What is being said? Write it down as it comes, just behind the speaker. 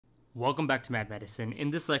Welcome back to Mad Medicine.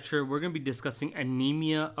 In this lecture, we're going to be discussing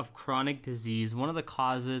anemia of chronic disease, one of the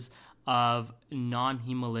causes of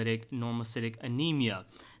non-hemolytic normocytic anemia.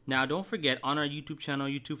 Now, don't forget, on our YouTube channel,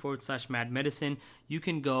 YouTube/Mad Medicine, you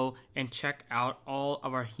can go and check out all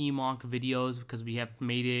of our HEMONC videos because we have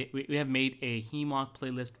made a HEMONC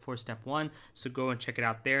playlist for step 1. So go and check it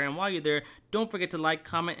out there. And while you're there, don't forget to like,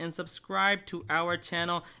 comment, and subscribe to our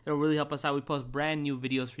channel. It'll really help us out. We post brand new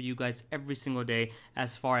videos for you guys every single day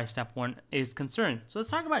as far as step 1 is concerned. So let's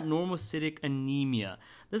talk about normocytic anemia.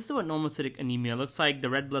 This is what normocytic anemia looks like. The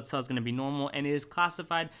red blood cell is going to be normal, and it is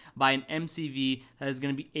classified by an MCV that is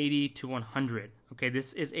going to be 80 to 100. Okay,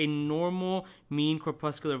 this is a normal mean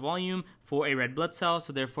corpuscular volume for a red blood cell,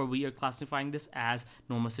 so therefore we are classifying this as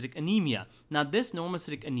normocytic anemia. Now, this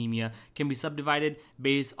normocytic anemia can be subdivided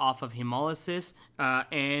based off of hemolysis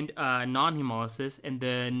and non-hemolysis, and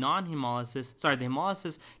the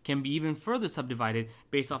hemolysis can be even further subdivided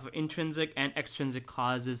based off of intrinsic and extrinsic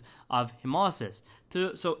causes of hemolysis.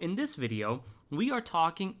 So in this video, we are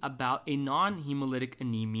talking about a non-hemolytic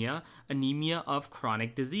anemia, anemia of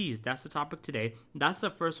chronic disease. That's the topic today. That's the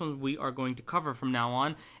first one we are going to cover from now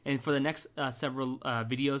on. And for the next several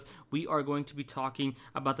videos, we are going to be talking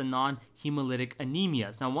about the non-hemolytic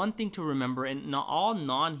anemias. Now, one thing to remember, in all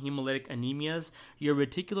non-hemolytic anemias, your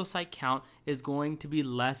reticulocyte count is going to be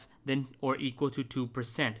less than or equal to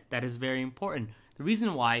 2%. That is very important. The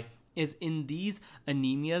reason why is in these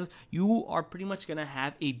anemias, you are pretty much going to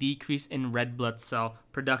have a decrease in red blood cell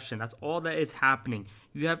production. That's all that is happening.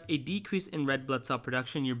 You have a decrease in red blood cell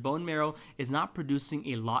production. Your bone marrow is not producing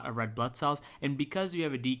a lot of red blood cells, and because you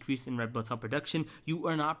have a decrease in red blood cell production, you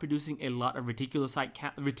are not producing a lot of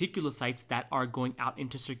reticulocytes that are going out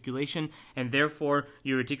into circulation, and therefore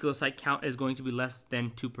your reticulocyte count is going to be less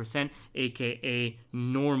than 2%, aka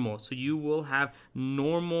normal. So you will have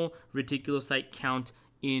normal reticulocyte count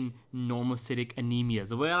in normocytic anemias.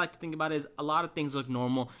 The way I like to think about it is a lot of things look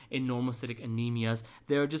normal in normocytic anemias.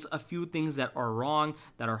 There are just a few things that are wrong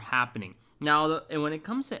that are happening. Now, when it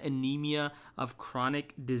comes to anemia of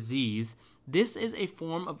chronic disease, this is a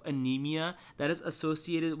form of anemia that is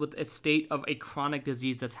associated with a state of a chronic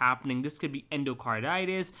disease that's happening. This could be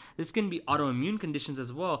endocarditis. This can be autoimmune conditions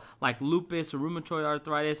as well, like lupus, rheumatoid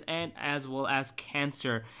arthritis, and as well as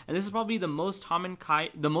cancer. And this is probably the most common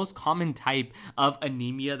type of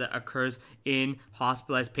anemia that occurs in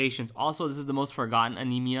hospitalized patients. Also, this is the most forgotten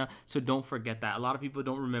anemia, so don't forget that. A lot of people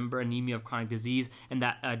don't remember anemia of chronic disease, and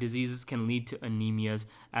that diseases can lead to anemias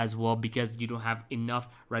as well because you don't have enough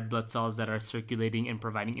red blood cells that are circulating and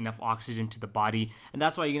providing enough oxygen to the body. And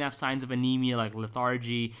that's why you can have signs of anemia like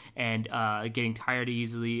lethargy and getting tired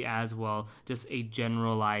easily, as well, just a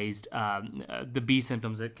generalized the B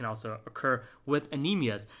symptoms that can also occur with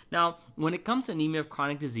anemias. Now, when it comes to anemia of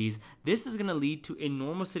chronic disease, this is going to lead to a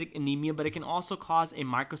normocytic anemia, but it can also cause a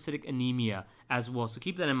microcytic anemia as well. So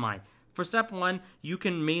keep that in mind. For step 1, you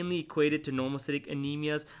can mainly equate it to normocytic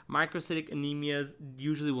anemias. Microcytic anemias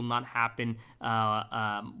usually will not happen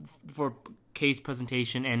for case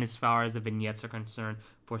presentation and as far as the vignettes are concerned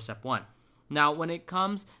for step 1. Now, when it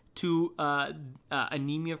comes to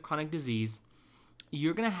anemia of chronic disease,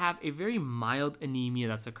 you're going to have a very mild anemia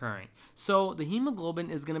that's occurring. So the hemoglobin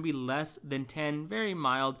is going to be less than 10, very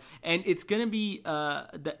mild, and it's going to be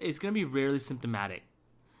rarely symptomatic.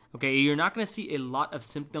 Okay, you're not going to see a lot of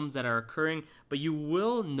symptoms that are occurring, but you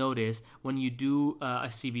will notice when you do a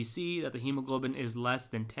CBC that the hemoglobin is less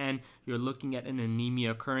than 10. You're looking at an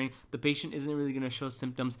anemia occurring. The patient isn't really going to show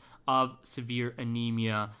symptoms of severe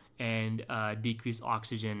anemia and decreased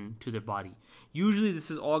oxygen to their body. Usually this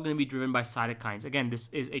is all going to be driven by cytokines. Again, this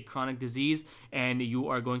is a chronic disease and you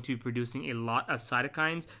are going to be producing a lot of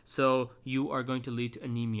cytokines, so you are going to lead to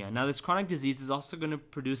anemia. Now, this chronic disease is also going to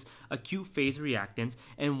produce acute phase reactants,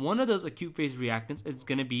 and one of those acute phase reactants is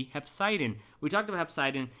going to be hepcidin. We talked about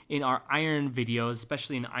hepcidin in our iron videos,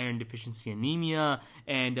 especially in iron deficiency anemia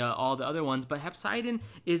and all the other ones, but hepcidin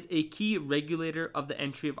is a key regulator of the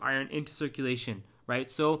entry of iron into circulation, right?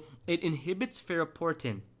 So it inhibits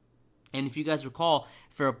ferroportin. And if you guys recall,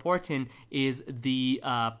 ferroportin is the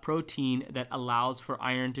protein that allows for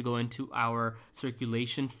iron to go into our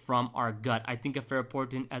circulation from our gut. I think of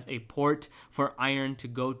ferroportin as a port for iron to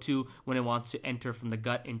go to when it wants to enter from the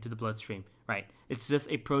gut into the bloodstream, right? It's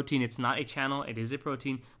just a protein. It's not a channel. It is a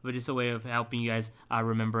protein, but just a way of helping you guys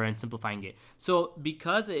remember and simplifying it. So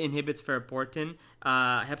because it inhibits ferroportin,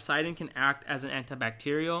 hepcidin can act as an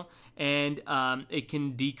antibacterial, and it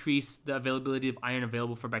can decrease the availability of iron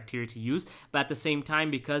available for bacteria to use. But at the same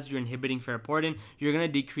time, because you're inhibiting ferroportin, you're going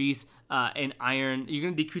to decrease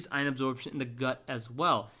iron absorption in the gut as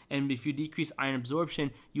well. And if you decrease iron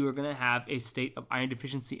absorption, you are going to have a state of iron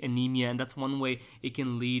deficiency anemia, and that's one way it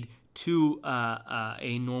can lead to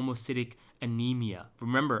a normocytic anemia.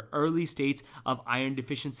 Remember, early states of iron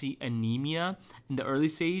deficiency anemia in the early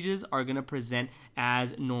stages are going to present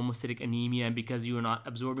as normocytic anemia, and because you are not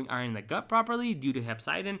absorbing iron in the gut properly due to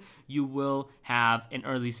hepcidin, you will have an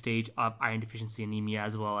early stage of iron deficiency anemia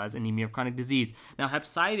as well as anemia of chronic disease. Now,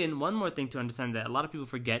 hepcidin, one more thing to understand that a lot of people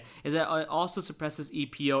forget, is that it also suppresses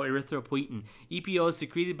EPO, erythropoietin. EPO is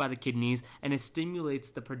secreted by the kidneys, and it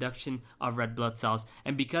stimulates the production of red blood cells.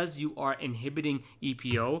 And because you are inhibiting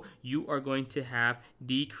EPO, you are going to have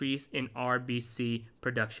decrease in RBC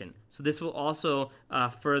production. So this will also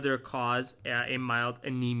further cause a mild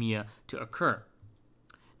anemia to occur.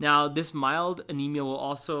 Now, this mild anemia will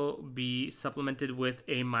also be supplemented with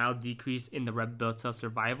a mild decrease in the red blood cell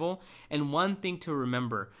survival. And one thing to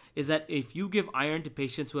remember is that if you give iron to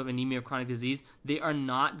patients who have anemia of chronic disease, they are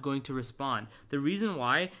not going to respond. The reason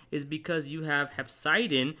why is because you have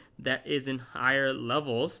hepcidin that is in higher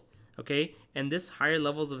levels, okay? And this higher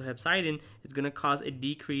levels of hepcidin is going to cause a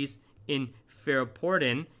decrease in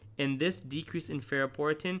ferroportin, and this decrease in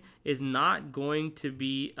ferroportin is not going to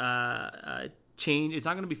be changed. It's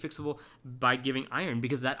not going to be fixable by giving iron,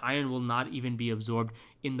 because that iron will not even be absorbed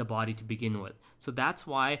in the body to begin with. So that's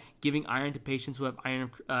why giving iron to patients who have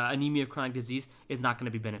anemia of chronic disease is not going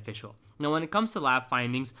to be beneficial. Now, when it comes to lab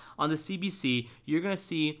findings on the CBC, you're going to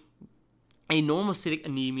see a normocytic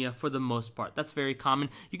anemia for the most part. That's very common.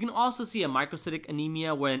 You can also see a microcytic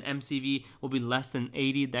anemia where an MCV will be less than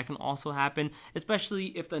 80. That can also happen, especially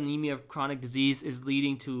if the anemia of chronic disease is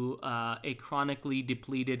leading to a chronically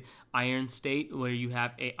depleted iron state where you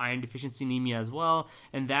have a iron deficiency anemia as well.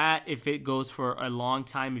 And that, if it goes for a long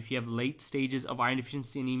time, if you have late stages of iron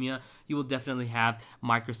deficiency anemia, you will definitely have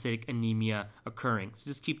microcytic anemia occurring. So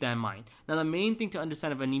just keep that in mind. Now, the main thing to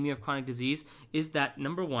understand of anemia of chronic disease is that,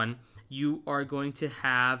 number one, you are going to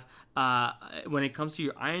have, when it comes to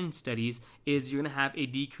your iron studies, is you're going to have a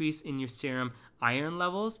decrease in your serum iron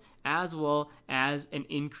levels as well as an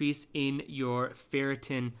increase in your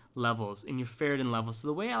ferritin levels, So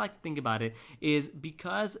the way I like to think about it is,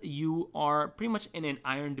 because you are pretty much in an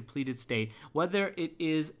iron depleted state, whether it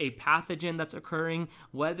is a pathogen that's occurring,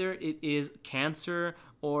 whether it is cancer,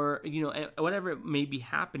 or whatever it may be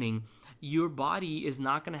happening, your body is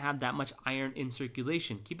not going to have that much iron in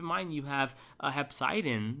circulation. Keep in mind, you have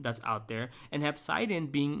hepcidin that's out there, and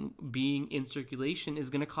hepcidin being in circulation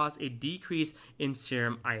is going to cause a decrease in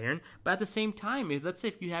serum iron. But at the same time, let's say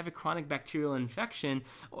if you have a chronic bacterial infection,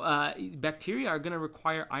 bacteria are going to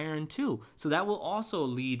require iron too. So that will also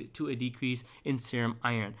lead to a decrease in serum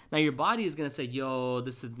iron. Now, your body is going to say, yo,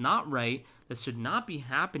 this is not right. This should not be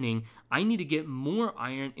happening. I need to get more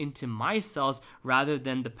iron into my cells rather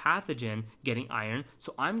than the pathogen getting iron.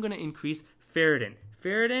 So I'm going to increase ferritin.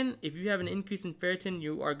 Ferritin, if you have an increase in ferritin,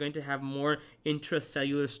 you are going to have more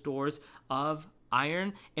intracellular stores of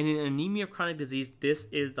iron. And in anemia of chronic disease, this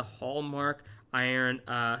is the hallmark iron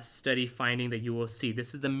study finding that you will see.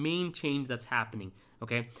 This is the main change that's happening.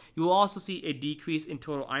 Okay, you will also see a decrease in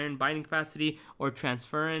total iron binding capacity, or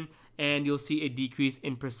transferrin, and you'll see a decrease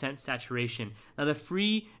in percent saturation. Now, the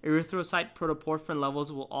free erythrocyte protoporphyrin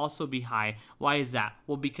levels will also be high. Why is that?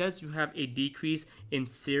 Well, because you have a decrease in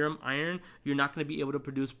serum iron, you're not going to be able to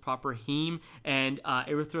produce proper heme, and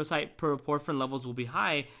erythrocyte protoporphyrin levels will be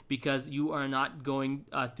high because you are not going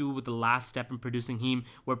through with the last step in producing heme,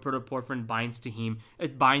 where protoporphyrin binds to heme.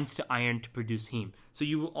 It binds to iron to produce heme. So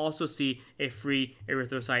you will also see a free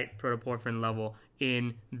erythrocyte protoporphyrin level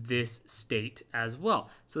in this state as well.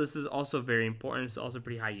 So this is also very important. It's also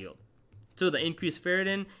pretty high yield. So the increased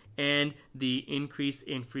ferritin and the increase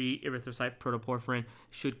in free erythrocyte protoporphyrin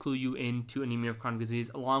should clue you into anemia of chronic disease,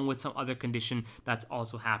 along with some other condition that's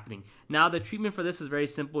also happening. Now, the treatment for this is very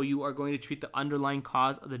simple. You are going to treat the underlying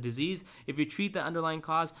cause of the disease. If you treat the underlying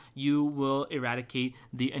cause, you will eradicate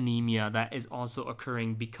the anemia that is also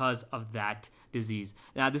occurring because of that disease.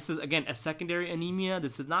 Now, this is, again, a secondary anemia.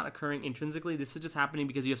 This is not occurring intrinsically. This is just happening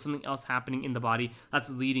because you have something else happening in the body that's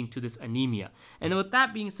leading to this anemia. And with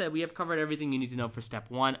that being said, we have covered everything you need to know for step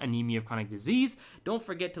 1, anemia of chronic disease. Don't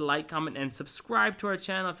forget to like, comment, and subscribe to our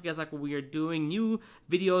channel if you guys like what we are doing. New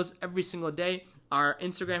videos every single day. Our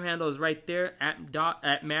Instagram handle is right there at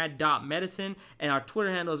mad.medicine, and our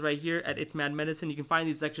Twitter handle is right here at It's Mad Medicine. You can find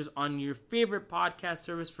these lectures on your favorite podcast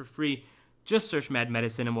service for free. Just search Mad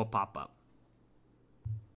Medicine and we'll pop up.